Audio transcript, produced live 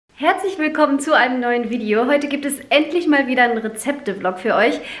Herzlich willkommen zu einem neuen Video. Heute gibt es endlich mal wieder einen Rezepte-Vlog für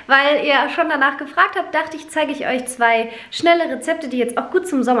euch. Weil ihr schon danach gefragt habt, dachte ich, zeige ich euch zwei schnelle Rezepte, die jetzt auch gut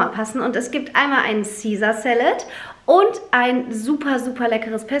zum Sommer passen. Und es gibt einmal einen Caesar Salad und ein super, super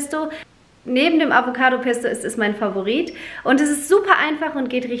leckeres Pesto. Neben dem Avocado-Pesto ist es mein Favorit und es ist super einfach und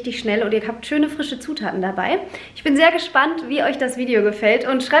geht richtig schnell und ihr habt schöne frische Zutaten dabei. Ich bin sehr gespannt, wie euch das Video gefällt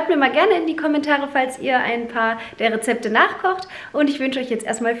und schreibt mir mal gerne in die Kommentare, falls ihr ein paar der Rezepte nachkocht und ich wünsche euch jetzt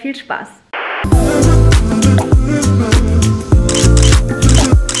erstmal viel Spaß.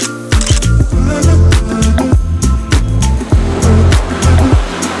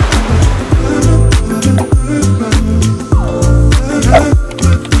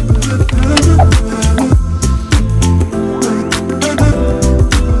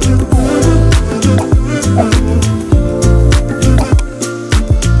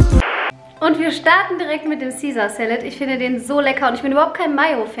 Direkt mit dem Caesar Salad. Ich finde den so lecker und ich bin überhaupt kein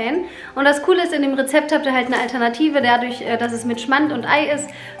Mayo-Fan. Und das Coole ist, in dem Rezept habt ihr halt eine Alternative, dadurch, dass es mit Schmand und Ei ist.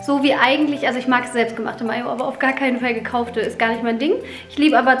 So wie eigentlich, also ich mag selbstgemachte Mayo, aber auf gar keinen Fall gekaufte, ist gar nicht mein Ding. Ich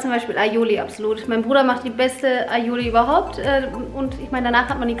liebe aber zum Beispiel Aioli absolut. Mein Bruder macht die beste Aioli überhaupt und ich meine, danach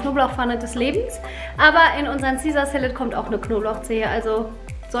hat man die Knoblauchpfanne des Lebens. Aber in unseren Caesar Salad kommt auch eine Knoblauchzehe, also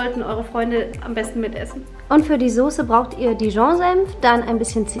sollten eure Freunde am besten mitessen. Und für die Soße braucht ihr Dijon-Senf, dann ein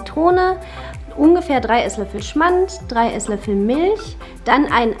bisschen Zitrone, ungefähr 3 Esslöffel Schmand, 3 Esslöffel Milch, dann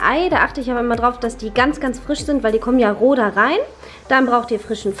ein Ei, da achte ich aber immer drauf, dass die ganz, ganz frisch sind, weil die kommen ja roh da rein. Dann braucht ihr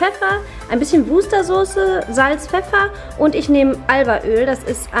frischen Pfeffer, ein bisschen Wustersoße, Salz, Pfeffer und ich nehme Albaöl, das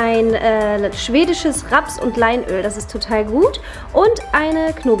ist ein schwedisches Raps- und Leinöl, das ist total gut und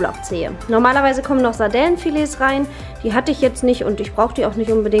eine Knoblauchzehe. Normalerweise kommen noch Sardellenfilets rein, die hatte ich jetzt nicht und ich brauche die auch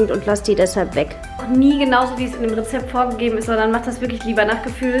nicht unbedingt und lasse die deshalb weg. Auch nie genauso, wie es in dem Rezept vorgegeben ist, sondern macht das wirklich lieber nach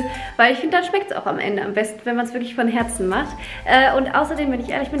Gefühl, weil ich finde, dann schmeckt es auch am Ende am besten, wenn man es wirklich von Herzen macht. Und außerdem, wenn ich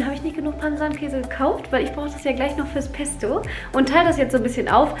ehrlich bin, habe ich nicht genug Parmesankäse gekauft, weil ich brauche das ja gleich noch fürs Pesto und teile das jetzt so ein bisschen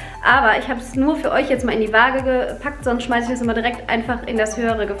auf, aber ich habe es nur für euch jetzt mal in die Waage gepackt, sonst schmeiße ich das immer direkt einfach in das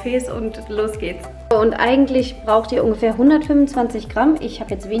höhere Gefäß und los geht's. Und eigentlich braucht ihr ungefähr 125 Gramm, ich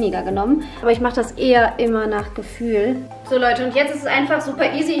habe jetzt weniger genommen, aber ich mache das eher immer nach Gefühl. So Leute, und jetzt ist es einfach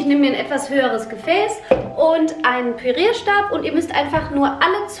super easy, ich nehme mir ein etwas höheres Gefäß und einen Pürierstab und ihr müsst einfach nur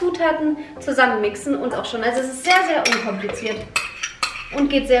alle Zutaten zusammenmixen und auch schon, also es ist sehr, sehr unkompliziert und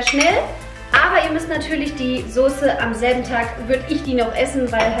geht sehr schnell. Aber ihr müsst natürlich die Soße am selben Tag, würde ich die noch essen,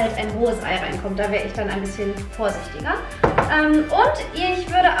 weil halt ein rohes Ei reinkommt. Da wäre ich dann ein bisschen vorsichtiger. Und ich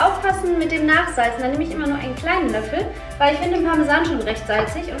würde aufpassen mit dem Nachsalzen. Da nehme ich immer nur einen kleinen Löffel, weil ich finde den Parmesan schon recht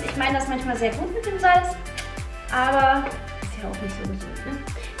salzig. Und ich meine das manchmal sehr gut mit dem Salz. Aber ist ja auch nicht so gesund, ne?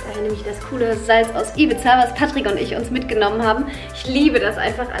 Daher nehme ich das coole Salz aus Ibiza, was Patrick und ich uns mitgenommen haben. Ich liebe das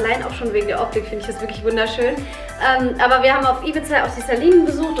einfach, allein auch schon wegen der Optik finde ich das wirklich wunderschön. Aber wir haben auf Ibiza auch die Salinen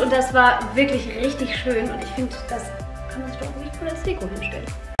besucht und das war wirklich richtig schön. Und ich finde, das kann man sich doch auch wirklich cool als Deko hinstellen.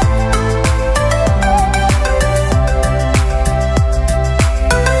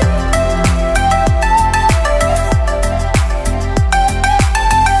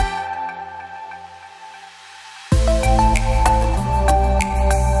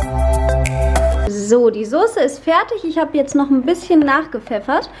 So, die Soße ist fertig. Ich habe jetzt noch ein bisschen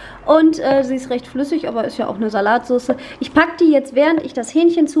nachgepfeffert und sie ist recht flüssig, aber ist ja auch eine Salatsoße. Ich packe die jetzt, während ich das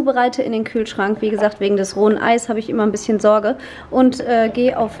Hähnchen zubereite, in den Kühlschrank. Wie gesagt, wegen des rohen Eis habe ich immer ein bisschen Sorge und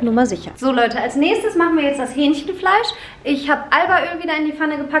gehe auf Nummer sicher. So Leute, als nächstes machen wir jetzt das Hähnchenfleisch. Ich habe Albaöl wieder in die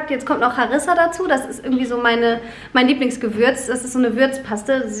Pfanne gepackt. Jetzt kommt noch Harissa dazu. Das ist irgendwie so mein Lieblingsgewürz. Das ist so eine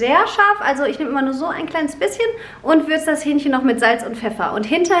Würzpaste. Sehr scharf, also ich nehme immer nur so ein kleines bisschen und würze das Hähnchen noch mit Salz und Pfeffer. Und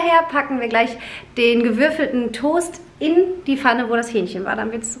hinterher packen wir gleich den gewürfelten Toast in die Pfanne, wo das Hähnchen war.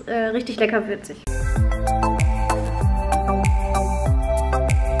 Dann wird es richtig lecker würzig.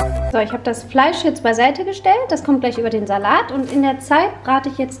 So, ich habe das Fleisch jetzt beiseite gestellt. Das kommt gleich über den Salat. Und in der Zeit brate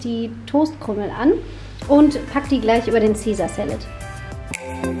ich jetzt die Toastkrümel an und packe die gleich über den Caesar Salad.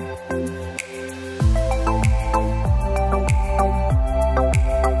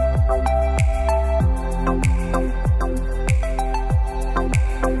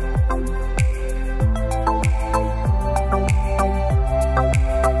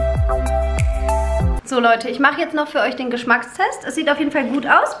 So Leute, ich mache jetzt noch für euch den Geschmackstest. Es sieht auf jeden Fall gut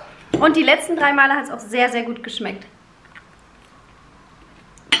aus und die letzten 3 Male hat es auch sehr, sehr gut geschmeckt.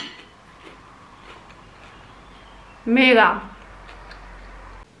 Mega!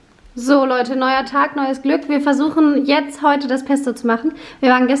 So Leute, neuer Tag, neues Glück. Wir versuchen jetzt heute das Pesto zu machen.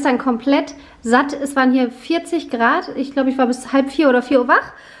 Wir waren gestern komplett satt. Es waren hier 40 Grad. Ich glaube, ich war bis 3:30 oder 4 Uhr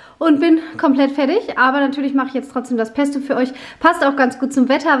wach. und bin komplett fertig. Aber natürlich mache ich jetzt trotzdem das Pesto für euch. Passt auch ganz gut zum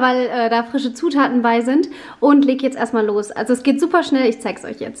Wetter, weil da frische Zutaten bei sind. Und lege jetzt erstmal los. Also es geht super schnell, ich zeige es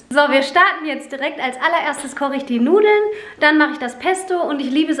euch jetzt. So, wir starten jetzt direkt. Als allererstes koche ich die Nudeln, dann mache ich das Pesto und ich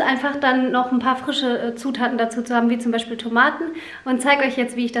liebe es einfach dann noch ein paar frische Zutaten dazu zu haben, wie zum Beispiel Tomaten. Und zeige euch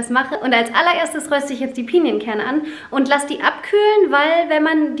jetzt, wie ich das mache. Und als allererstes röste ich jetzt die Pinienkerne an und lasse die abkühlen, weil wenn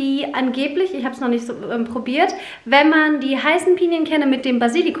man die angeblich, ich habe es noch nicht so probiert, wenn man die heißen Pinienkerne mit dem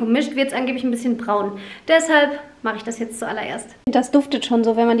Basilikum mischt, wird es angeblich ein bisschen braun. Deshalb mache ich das jetzt zuallererst. Das duftet schon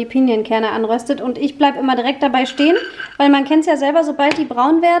so, wenn man die Pinienkerne anröstet und ich bleibe immer direkt dabei stehen, weil man kennt es ja selber, sobald die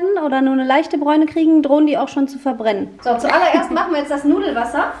braun werden oder nur eine leichte Bräune kriegen, drohen die auch schon zu verbrennen. So, zuallererst machen wir jetzt das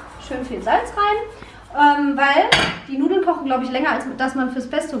Nudelwasser. Schön viel Salz rein, weil die Nudeln kochen, glaube ich, länger, als das man fürs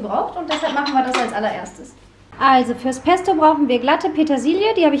Pesto braucht und deshalb machen wir das als allererstes. Also fürs Pesto brauchen wir glatte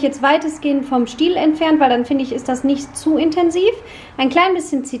Petersilie, die habe ich jetzt weitestgehend vom Stiel entfernt, weil dann finde ich, ist das nicht zu intensiv. Ein klein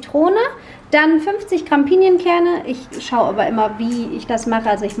bisschen Zitrone, dann 50 Gramm Pinienkerne, ich schaue aber immer, wie ich das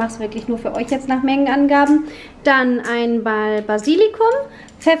mache, also ich mache es wirklich nur für euch jetzt nach Mengenangaben. Dann ein Ball Basilikum,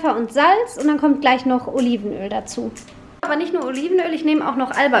 Pfeffer und Salz und dann kommt gleich noch Olivenöl dazu. Aber nicht nur Olivenöl, ich nehme auch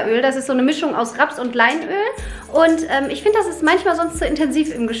noch Albaöl. Das ist so eine Mischung aus Raps- und Leinöl. Und ich finde, das ist manchmal sonst zu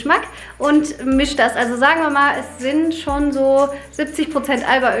intensiv im Geschmack und mische das. Also sagen wir mal, es sind schon so 70%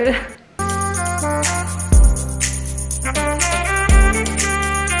 Albaöl.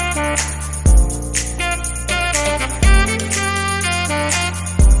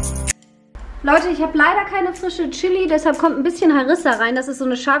 Leute, ich habe leider keine frische Chili, deshalb kommt ein bisschen Harissa rein. Das ist so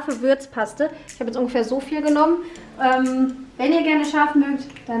eine scharfe Würzpaste. Ich habe jetzt ungefähr so viel genommen. Wenn ihr gerne scharf mögt,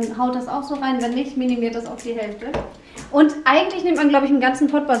 dann haut das auch so rein. Wenn nicht, minimiert das auf die Hälfte. Und eigentlich nimmt man, glaube ich, einen ganzen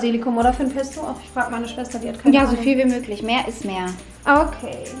Pott Basilikum, oder für ein Pesto? Ach, ich frage meine Schwester, die hat keine Ahnung. Ja, so viel wie möglich. Mehr ist mehr.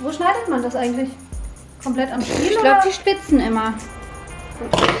 Okay. Wo schneidet man das eigentlich? Komplett am Stiel? Ich glaube, die spitzen immer.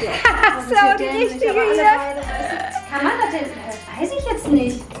 Das ist auch die richtige hier. Kann man das denn? Das weiß ich jetzt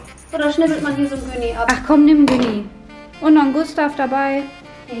nicht. Oder schnibbelt man hier so ein Günni ab? Ach komm, nimm Günni. Und noch ein Gustav dabei.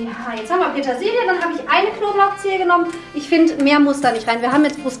 Ja, jetzt haben wir Petersilie, dann habe ich eine Knoblauchzehe genommen. Ich finde, mehr muss da nicht rein. Wir haben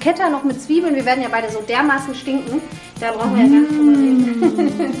jetzt Bruschetta noch mit Zwiebeln. Wir werden ja beide so dermaßen stinken. Da brauchen wir ja gar nicht drüber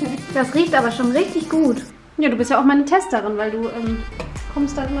reden. Das riecht aber schon richtig gut. Ja, du bist ja auch meine Testerin, weil du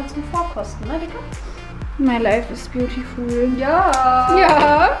kommst dann immer zum Vorkosten, ne, Dicker? My life is beautiful. Ja.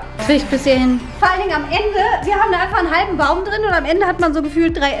 Ja. Riecht bis hierhin. Vor allen Dingen am Ende, wir haben da einfach einen halben Baum drin und am Ende hat man so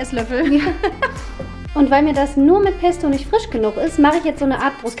gefühlt 3 Esslöffel. Ja. Und weil mir das nur mit Pesto nicht frisch genug ist, mache ich jetzt so eine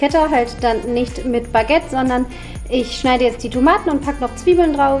Art Bruschetta, halt dann nicht mit Baguette, sondern ich schneide jetzt die Tomaten und packe noch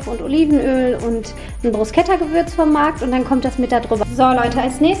Zwiebeln drauf und Olivenöl und ein Bruschetta-Gewürz vom Markt und dann kommt das mit da drüber. So Leute,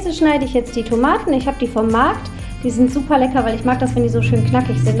 als nächstes schneide ich jetzt die Tomaten. Ich habe die vom Markt. Die sind super lecker, weil ich mag das, wenn die so schön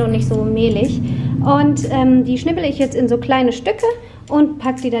knackig sind und nicht so mehlig. Und die schnibbel ich jetzt in so kleine Stücke und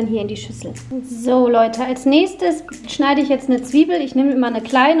packe die dann hier in die Schüssel. So Leute, als nächstes schneide ich jetzt eine Zwiebel. Ich nehme immer eine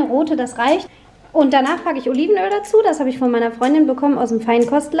kleine rote, das reicht. Und danach packe ich Olivenöl dazu. Das habe ich von meiner Freundin bekommen aus dem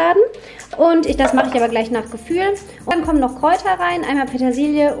Feinkostladen. Und das mache ich aber gleich nach Gefühl. Und dann kommen noch Kräuter rein, einmal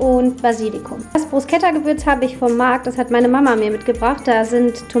Petersilie und Basilikum. Das Bruschetta-Gewürz habe ich vom Markt. Das hat meine Mama mir mitgebracht. Da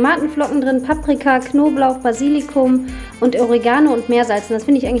sind Tomatenflocken drin, Paprika, Knoblauch, Basilikum und Oregano und Meersalz. Und das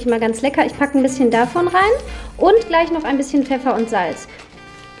finde ich eigentlich immer ganz lecker. Ich packe ein bisschen davon rein und gleich noch ein bisschen Pfeffer und Salz.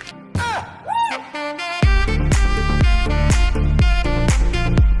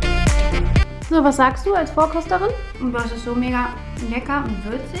 So, was sagst du als Vorkosterin? Und das ist so mega lecker und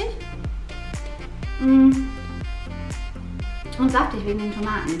würzig. Und saftig wegen den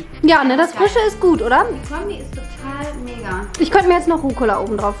Tomaten. Ja, ne, das Frische ist gut, oder? Die Kombi ist total mega. Ich könnte mir jetzt noch Rucola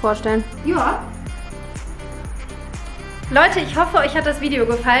oben drauf vorstellen. Ja. Leute, ich hoffe, euch hat das Video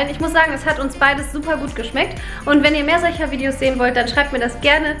gefallen. Ich muss sagen, es hat uns beides super gut geschmeckt. Und wenn ihr mehr solcher Videos sehen wollt, dann schreibt mir das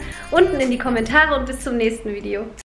gerne unten in die Kommentare und bis zum nächsten Video.